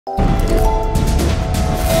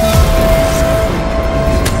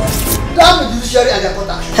judiciary and their court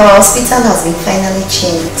action. Our hospital has been finally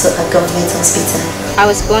changed to a government hospital. I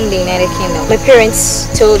was born in the United Kingdom. My parents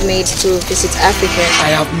told me to visit Africa.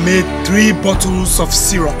 I have made 3 bottles of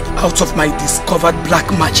syrup out of my discovered black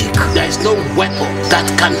magic. There is no weapon that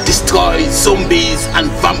can destroy zombies and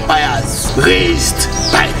vampires raised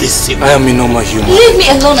by this syrup. I am a normal human. Leave me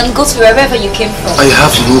alone and go to wherever you came from. I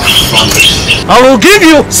have no family. I will give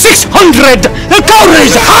you 600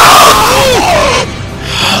 courage!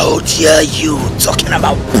 How dare you talking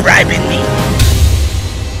about bribing me?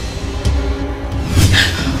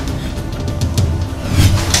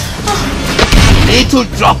 Little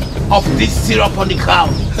drop of this syrup on the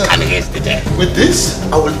ground and raise the dead. With this,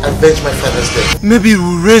 I will avenge my father's death. Maybe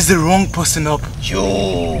we'll raise the wrong person up.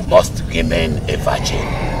 You must remain a virgin.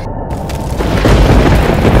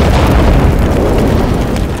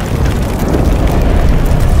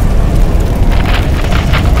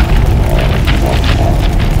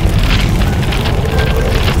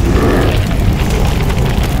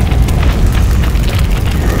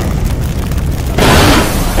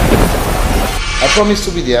 I promise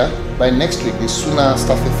to be there by next week, the sooner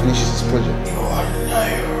Stafford finishes his project. You are a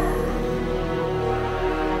liar.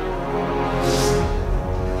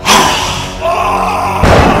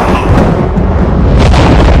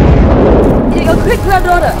 Your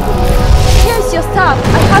great-granddaughter. Here's your staff.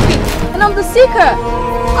 I have it. And I'm the seeker.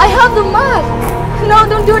 I have the mark. No,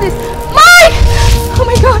 don't do this. Mike! Oh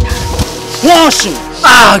my god. Washing!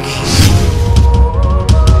 Aggie!